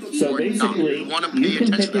locked or not. You want to pay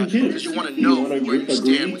attention to that because you want to know where you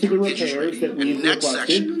stand with your interest rate. And next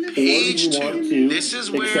section, page 2. This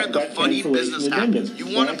is where the funny business happens.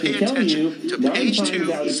 You want to pay attention to page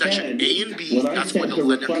 2, section A and B. That's where the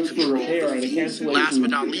lender can control the fees. Last but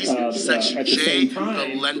not least, section J,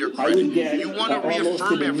 the lender credit. You want to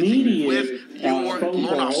reaffirm everything with your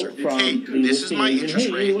loan officer, hey, this is my interest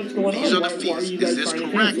rate, these are the fees, is this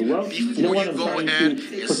correct? Before you go ahead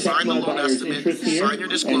and sign the loan estimate, sign your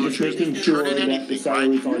disclosures, turn in anything,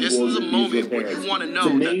 right? This is a moment where you want to know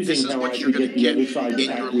that this is what you're going to get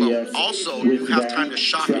in your loan. Also, you have time to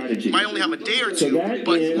shop it. You might only have a day or two,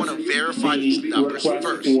 but you want to verify these numbers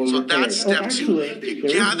first. So that's step 2. You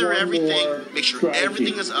gather everything, make sure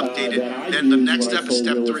everything is updated. Then the next step is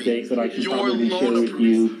step 3. Your loan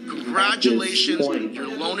approved. Congratulations, your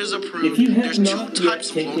loan is approved. There's 2 types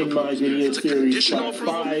of loan approval. It's a conditional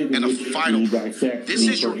approval and a final approval. This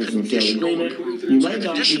is your conditional approval. So the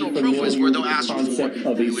conditional approval is where they'll ask you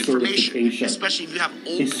for new information, especially if you have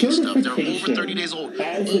old stuff that are over 30 days old, old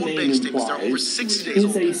bank statements that are over 60 days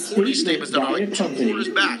old, 40 statements that are like 2 quarters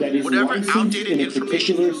back, whatever outdated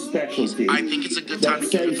information. I think it's a good time to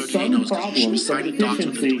give a 30-day notice because you should be signing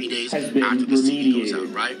documents within 3 days after the CD goes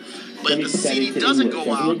out, right? But if the CD doesn't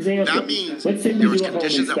go out, that means there was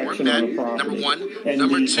conditions that weren't met, number 1.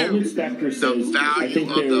 Number 2, the value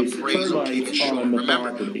of the appraisal came in short.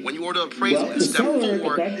 Remember, when you order appraisal in step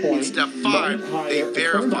 4, in step 5, they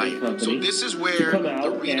verify it. So this is where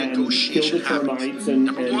the renegotiation happens.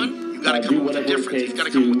 Number 1, you got to come up with a difference. You've got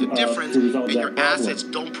to come up with a difference, and your assets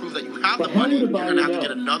don't prove that you have the money. You're going to have to get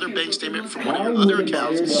another bank statement from one of your other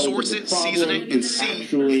accounts, source it, season it, and see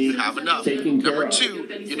if you have enough. Number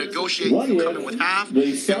 2, you negotiate, you come in with half, and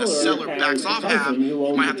the seller backs off half.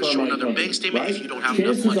 You might have to show another bank statement if you don't have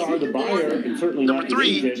enough money. Or, number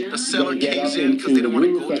 3, the seller caves in because they don't want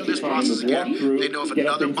to go through this process again. They know if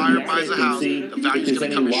another buyer buys a house, the value is going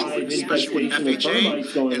to come in short, especially with FHA and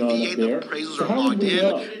VA, the appraisals are logged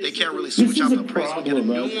in. They can't really switch out the appraisal and get a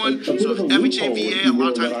new one. So if FHA, VA, a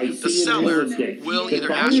lot of times the seller will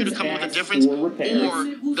either ask you to come up with a difference or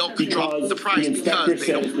they'll drop the price because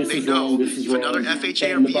they know if another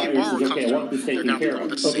FHA or VA borrower comes through, they're going to have to go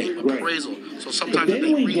with the same appraisal. So sometimes if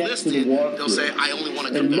they relist it, they'll say, I only want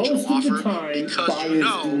a conventional offer because you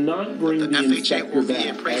know that the FHA or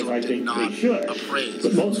VA appraisal did not appraise.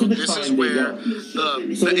 So this is where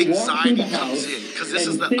the anxiety comes in because this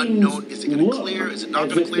is the unknown. Is it going to clear? Is it not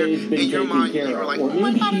going to clear? In your mind, you're like, oh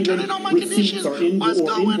my God, I'm turning on my conditions. What's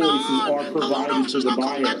going on? The loan officer's not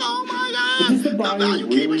coming back. Oh my God, the value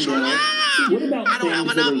came in short. I don't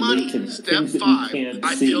have enough money. Step 5,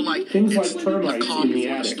 I feel like it's the calm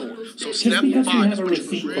before the storm. So step 5 is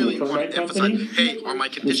what you really want to emphasize. Hey, are my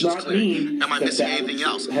conditions clear? Am I missing anything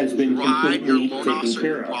else? Ride your loan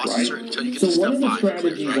officer and processor until you get to step 5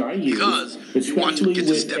 clear, right? Because you want to get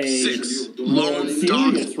to step 6. Loan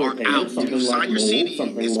docs are out. You sign your CD.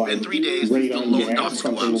 It's been 3 days. The loan docs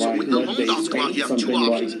go out. So when the loan docs go out, you have 2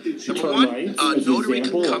 options. Number 1, a notary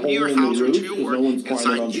can come to your house or to your work and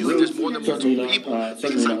sign you. If there's more than multiple people, they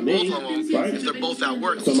can sign both of them. If they're both at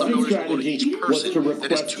work, some notaries will go to each person.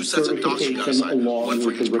 Then it's 2 sets of docs you got to sign, one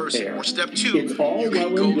for each person. Or step 2, you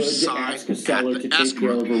can go sign at the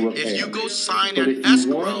escrow. If you go sign at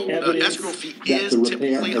escrow, the escrow fee is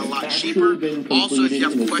typically a lot cheaper. Also, if you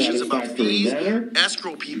have questions about fees,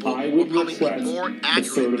 escrow people will probably be more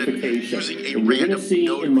accurate than using a random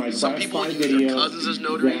notary. Some people use their cousins as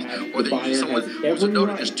notaries, or they use someone who's a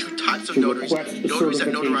notary. There's 2 types of notaries. Notaries that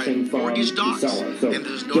notarize mortgage docs, and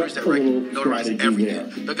there's notaries that notarize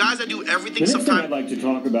everything. The guys that do everything sometimes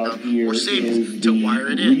we're safe to wire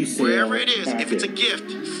it in. Wherever it is, if it's a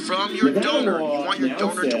gift from your donor, you want your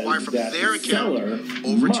donor to wire from their account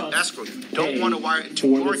over to escrow. You don't want to wire it to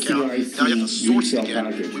your account. Now you have to source it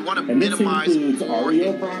again. We want to minimize more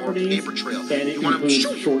and more paper trail. You want to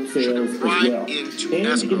shoot right into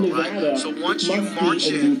escrow, right? So once you march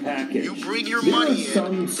in, you bring your money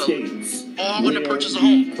in. All want to purchase a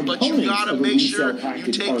home, but you gotta make sure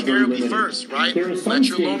you take care of me first, right? Let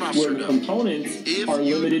your loan officer know.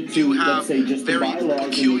 If you have very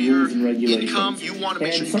peculiar income, you want to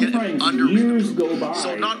make sure you get it underwritten.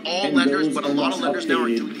 So not all lenders, but a lot of lenders now are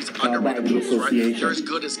doing these underwritten approvals, right? They're as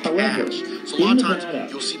good as cash. So a lot of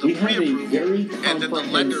times you'll see the pre-approval, and then the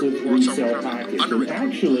lender will start working on the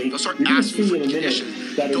underwritten. They'll start asking for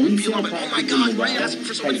conditions. Don't be like, oh my God, why are you asking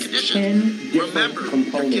for so many conditions? Remember,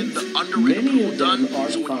 you're getting the underwritten approval done,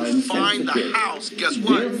 so when you find the house, guess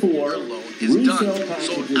what? Your loan is done.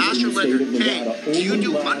 So ask your lender, hey, do you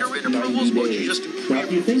do underwritten approvals or do you just do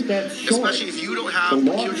pre-approvals? Especially if you don't have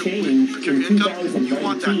peculiar income, you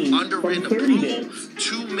want that underwritten approval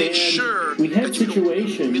 2 make sure we had that you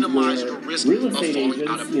situations minimize where your risk real of estate falling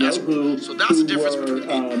out agents, of escrow. So that's the difference between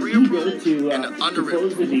a pre-approval and an to underwritten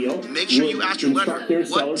close the deal, approval. Make sure you ask your lender their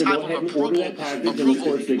seller what to type go ahead of and order that package, and of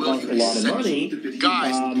course they will cost a you lot of send money. me.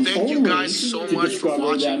 Guys, thank you guys so much for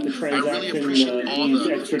watching. I really appreciate all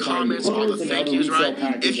the comments, all the thank yous, right?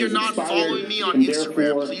 If you're not following me on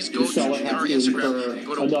Instagram, please go to our Instagram.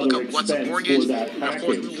 Go to look up What's a Mortgage. And of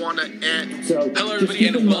course, we want to end. Hello everybody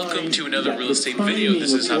and welcome to another real estate video.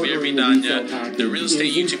 This is Javier Vidania, the real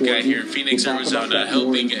estate YouTube guy here in Phoenix, Arizona,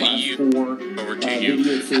 helping you over to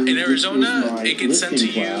you. In Arizona, it gets sent to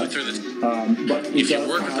you through the... If you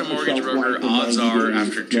work with a mortgage broker, odds are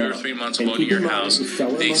after 2 or 3 months of owning your house,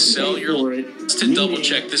 they sell your... To double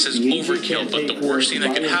check, this is overkill, but the worst thing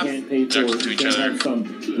that can happen is to each other. Some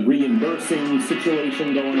reimbursing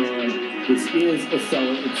situation going on. This is a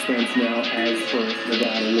seller expense now as per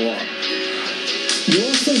Nevada law. You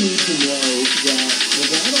also need to know that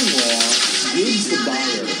Nevada law gives the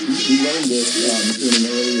buyer, we learned this in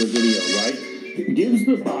an earlier video, right? Gives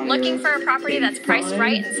the buyer Looking for a property that's priced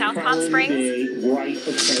right in South Palm Springs? Right of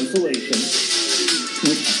cancellation,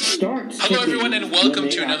 which starts. Hello everyone and welcome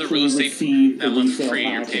to another real estate that looks free.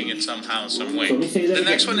 You're paying it somehow, some way. The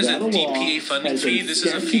next one is a DPA funding fee. This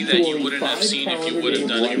is a fee that you wouldn't have seen if you would have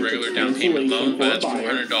done a regular down payment loan, but that's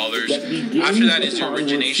 $400. After that is your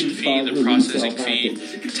origination fee, the processing fee,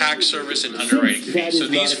 tax service, and underwriting fee. So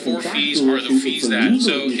these 4 fees are the fees that,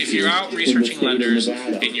 so if you're out researching lenders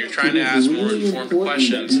and you're trying to ask more informed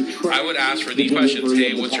questions, I would ask for these questions.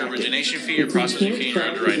 Hey, what's your origination fee, your processing fee, and your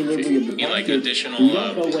underwriting fee? Any like additional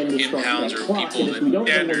impounds or people that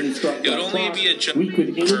standard, it would only be a judge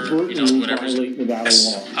for, whatever's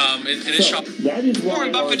it is shop.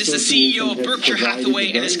 Warren Buffett is the CEO of Berkshire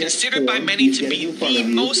Hathaway and is considered by many to be the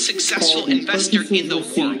most successful investor in the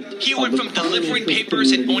world. He went from delivering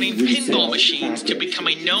papers and owning pinball machines to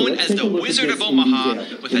becoming known as the Wizard of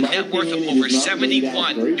Omaha with a net worth of over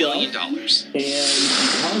 $71 billion. And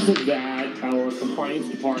because of that, our compliance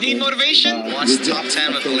department... Need motivation? Watch the top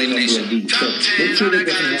 10 with the Late Nation. Top 10, so that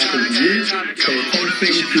doesn't happen to you. Pay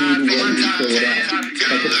attention to when you fill it out.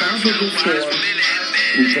 At the top of this form,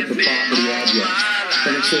 we put the property address.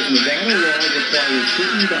 And it says Nevada law requires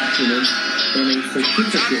certain documents and a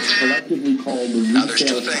certificate collectively called the resale Now there's 2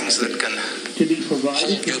 things that can to be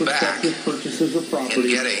provided to prospective purchasers of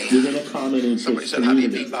property within a common interest somebody said, how do you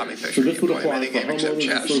community. beat Bobby So Fischer? this would apply for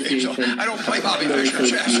homeowners association, I don't play Bobby condo Fischer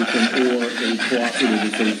chess. association, or a cooperative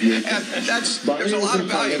association. And there's Buyers a lot of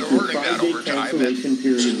value to entitled learning that to a over 5-day time. cancellation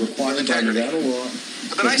period required by Nevada law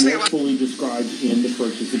The nice thing more fully described in the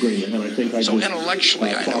purchase agreement, and I think I So just intellectually,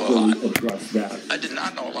 I know a properly lot. addressed that. I did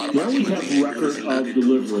not know a lot Now about we human have behavior. record of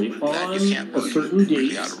delivery on You can't a certain date.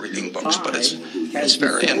 really out of reading books, but it's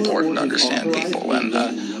very important to understand people. And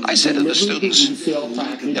I say to the students,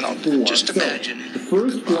 just imagine. The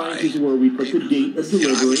first blank is where we put the date of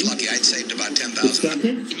delivery. I'd saved about The $10,000.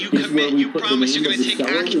 second is where we put the name of the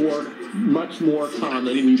seller, or much more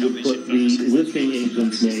common, we would put the listing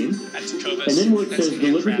agent's name. And then where it says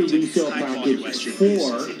deliver the resale package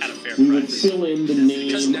for, we would fill in the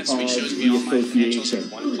name of the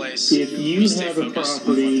association. If you have a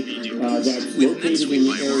property that's located in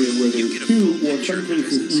the area where there's 2 or some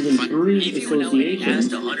cases even 3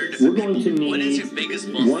 associations, we're going to need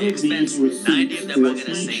one of these receipts for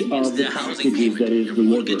each of the packages that is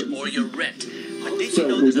delivered. So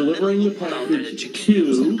we're delivering the package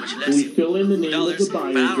to, we fill in the name of the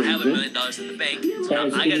buyer's agent as agent for,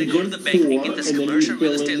 and then we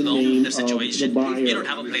fill in the name of the buyer.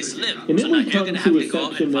 And then we come to a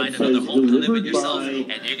section that says delivered by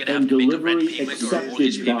and delivery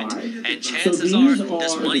accepted by. So these are the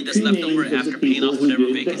 2 names of the people who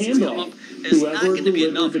did the handoff. Whoever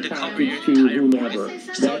delivered the package to whomever,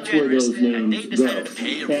 that's where those names go.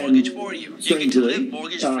 And strangely,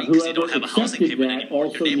 whoever accepted that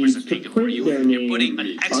also needs to print their name underneath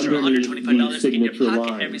the signature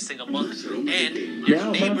line.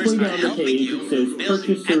 Now, halfway down the page, it says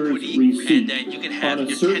purchaser's receipt. On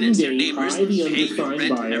a certain date, I, the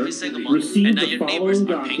undersigned buyer, received the following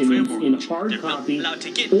documents in hard copy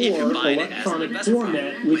or electronic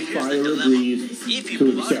format which buyer agrees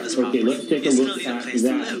to accept. Okay, let's take a look at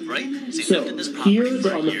that. So, here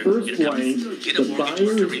on the first blank, the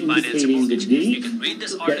buyer is indicating the date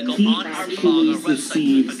that he actually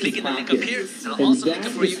received the package. And that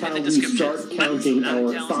is how we start counting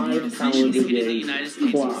our 5 calendar day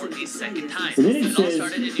clock. And then it says,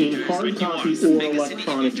 in hard copy or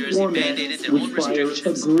electronic format, which buyer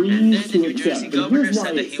agrees to accept. And here's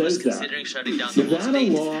why it says that. Nevada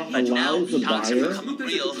law allows a buyer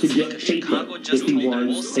to get paper if he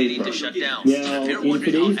wants paper. Now, in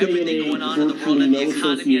today's day and age, virtually no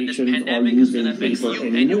associations are using paper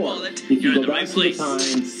anymore. If you go back to the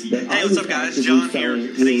time that I was actively selling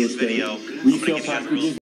real estate, resale packages